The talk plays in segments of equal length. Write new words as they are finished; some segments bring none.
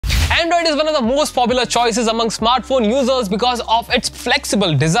Android is one of the most popular choices among smartphone users because of its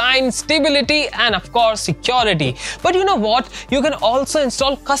flexible design, stability, and of course security. But you know what? You can also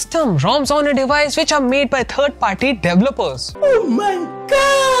install custom ROMs on a device which are made by third-party developers. Oh my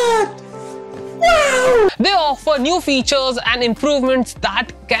God! Wow! They offer new features and improvements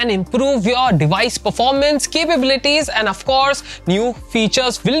that can improve your device performance, capabilities, and of course, new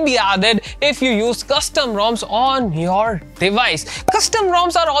features will be added if you use custom ROMs on your device. Custom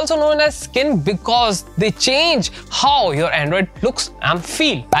ROMs are also known as skin because they change how your Android looks and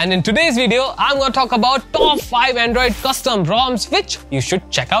feel. And in today's video, I'm going to talk about top 5 Android custom ROMs which you should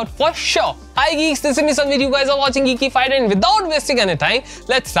check out for sure. Hi geeks, this is me Sanveer. You guys are watching Geeky Fight, and without wasting any time,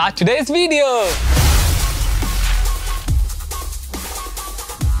 let's start today's video.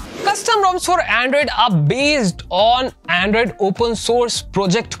 Custom ROMs for Android are based on Android open source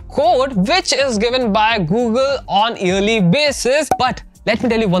project code which is given by Google on yearly basis. But let me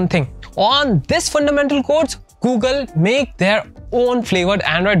tell you one thing. On this fundamental codes, Google make their own flavored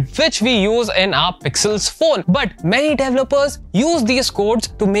Android which we use in our Pixels phone. But many developers use these codes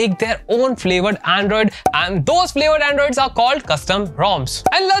to make their own flavored Android, and those flavored Androids are called custom ROMs.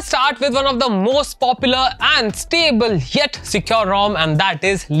 And let's start with one of the most popular and stable yet secure ROM, and that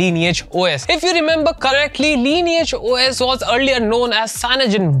is Lineage OS. If you remember correctly, Lineage OS was earlier known as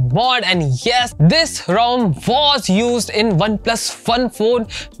CyanogenMod, and yes, this ROM was used in OnePlus One phone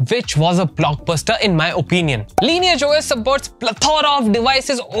which was a blockbuster in my opinion. Lineage OS supports plethora of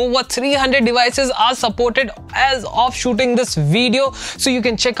devices. Over 300 devices are supported as of shooting this video, so you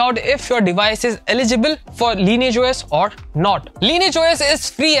can check out if your device is eligible for Lineage OS or not. Lineage OS is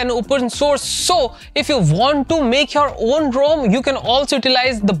free and open source, so if you want to make your own ROM, you can also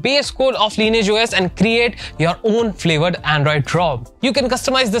utilize the base code of Lineage OS and create your own flavored Android ROM. You can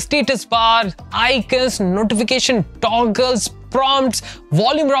customize the status bar, icons, notification toggles, prompts,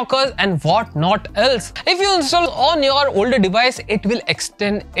 volume rockers, and what not else. If you install on your older device, it will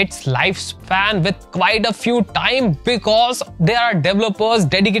extend its lifespan with quite a few times because there are developers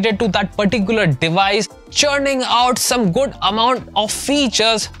dedicated to that particular device churning out some good amount of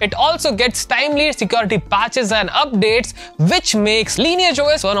features. It also gets timely security patches and updates, which makes Lineage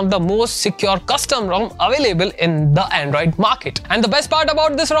OS one of the most secure custom ROM available in the Android market. And the best part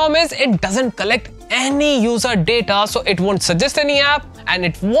about this ROM is it doesn't collect any user data, so it won't suggest any app and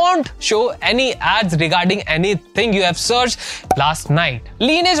it won't show any ads regarding anything you have searched last night.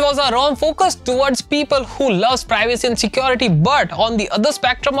 Lineage was a ROM focused towards people who loves privacy and security, but on the other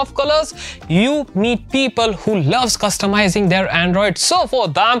spectrum of colors, you meet people who loves customizing their Android. So for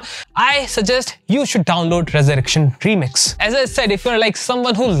them, I suggest you should download Resurrection Remix. As I said, if you're like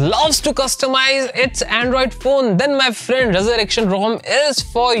someone who loves to customize its Android phone, then my friend, Resurrection ROM is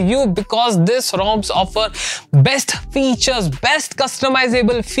for you because this ROMs offer best features, best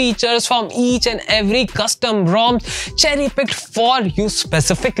customizable features from each and every custom ROM cherry-picked for you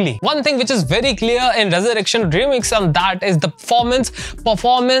specifically. One thing which is very clear in Resurrection Remix, and that is the performance.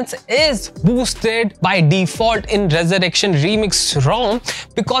 Performance is boosted by default in Resurrection Remix ROM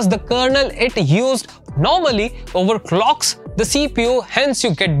because the kernel it used normally overclocks the CPU, hence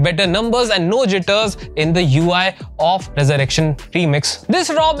you get better numbers and no jitters in the UI of Resurrection Remix. This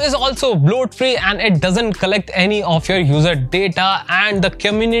ROM is also bloat free and it doesn't collect any of your user data, and the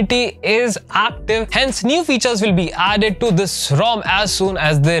community is active, hence new features will be added to this ROM as soon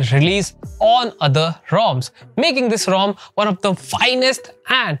as they release on other ROMs, making this ROM one of the finest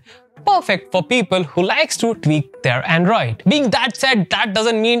and perfect for people who likes to tweak their Android. Being that said, that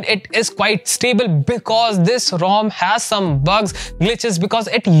doesn't mean it is quite stable because this ROM has some bugs, glitches, because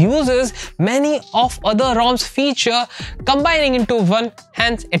it uses many of other ROMs feature combining into one,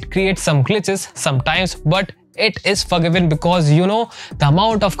 hence it creates some glitches sometimes, but it is forgiven because you know the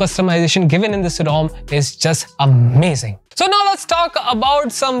amount of customization given in this ROM is just amazing. So now let's talk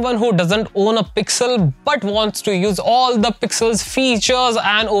about someone who doesn't own a Pixel but wants to use all the Pixel's features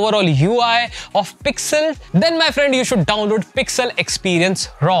and overall UI of Pixel. Then my friend, you should download Pixel Experience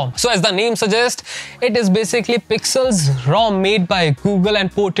ROM. So as the name suggests, it is basically Pixel's ROM made by Google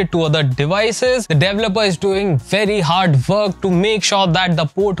and ported to other devices. The developer is doing very hard work to make sure that the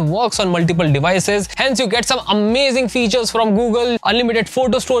port works on multiple devices. Hence you get some amazing features from Google. Unlimited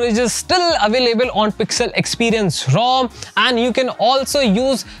photo storage is still available on Pixel Experience ROM. and you can also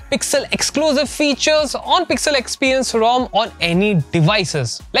use Pixel exclusive features on Pixel Experience ROM on any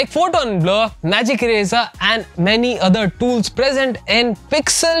devices like Photo and Blur, Magic Eraser and many other tools present in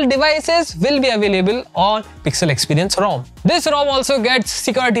Pixel devices will be available on Pixel Experience ROM. This ROM also gets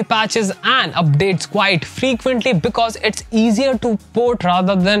security patches and updates quite frequently because it's easier to port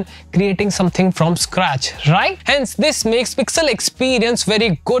rather than creating something from scratch, right? Hence, this makes Pixel Experience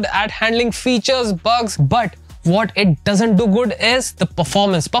very good at handling features, bugs, but what it doesn't do good is the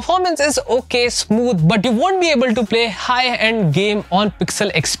performance. Performance is okay, smooth, but you won't be able to play high-end game on Pixel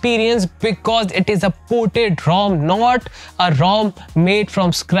Experience because it is a ported ROM, not a ROM made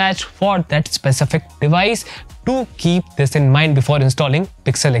from scratch for that specific device. To keep this in mind before installing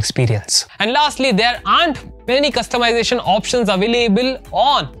Pixel Experience. And lastly, there aren't many customization options available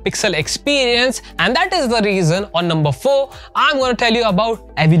on Pixel Experience, and that is the reason on number 4 I'm going to tell you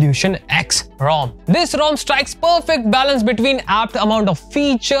about Evolution X ROM. This ROM strikes perfect balance between apt amount of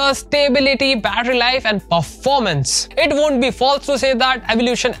features, stability, battery life and performance. It won't be false to say that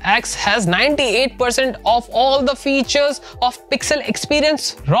Evolution X has 98% of all the features of Pixel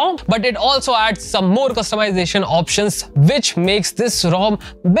Experience ROM, but it also adds some more customization options which makes this ROM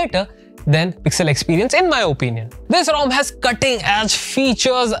better than Pixel Experience in my opinion. This ROM has cutting edge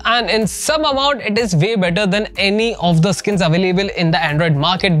features and in some amount it is way better than any of the skins available in the Android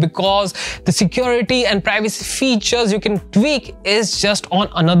market because the security and privacy features you can tweak is just on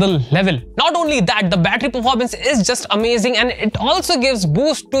another level. Not only that, the battery performance is just amazing and it also gives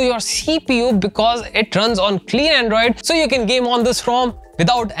boost to your CPU because it runs on clean Android, so you can game on this ROM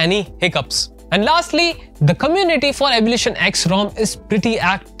without any hiccups. And lastly, the community for Evolution X ROM is pretty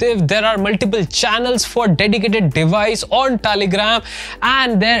active. There are multiple channels for dedicated device on Telegram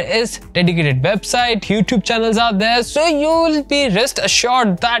and there is dedicated website, YouTube channels are there. So you will be rest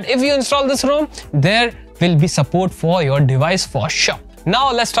assured that if you install this ROM, there will be support for your device for sure.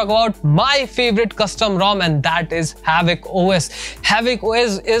 Now let's talk about my favorite custom ROM, and that is Havoc-OS.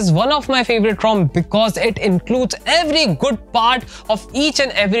 Havoc-OS is one of my favorite ROM because it includes every good part of each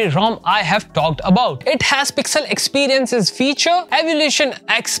and every ROM I have talked about. It has Pixel Experience's feature, Evolution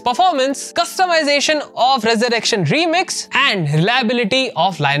X performance, customization of Resurrection Remix and reliability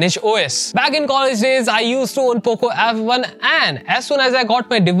of Lineage OS. Back in college days, I used to own Poco F1 and as soon as I got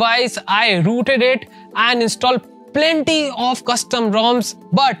my device, I rooted it and installed plenty of custom ROMs,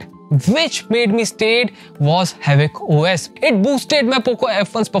 but which made me stay was Havoc-OS. It boosted my Poco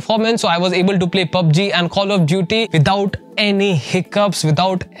F1's performance, so I was able to play PUBG and Call of Duty without any hiccups,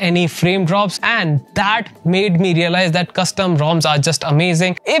 without any frame drops, and that made me realize that custom ROMs are just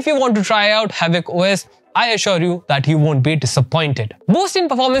amazing. If you want to try out Havoc-OS, I assure you that you won't be disappointed. Boost in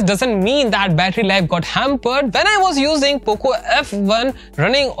performance doesn't mean that battery life got hampered. When I was using Poco F1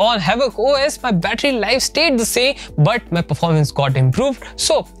 running on Havoc-OS, my battery life stayed the same, but my performance got improved.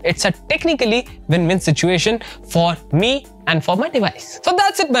 So it's a technically win-win situation for me and for my device. So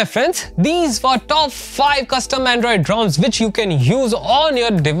that's it, my friends. These were top 5 custom Android ROMs which you can use on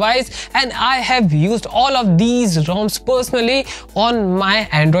your device, and I have used all of these ROMs personally on my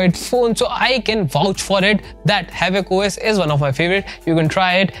Android phone, so I can vouch for it that Havoc-OS is one of my favorite. You can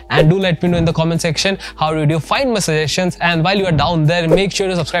try it and do let me know in the comment section how did you find my suggestions. And while you are down there, make sure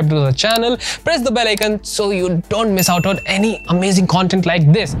to subscribe to the channel, press the bell icon so you don't miss out on any amazing content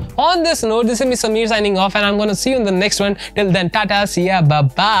like this. On this note, this is me Samir signing off, and I'm gonna see you in the next one. Till then, tata, see ya, bye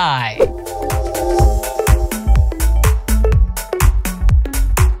bye.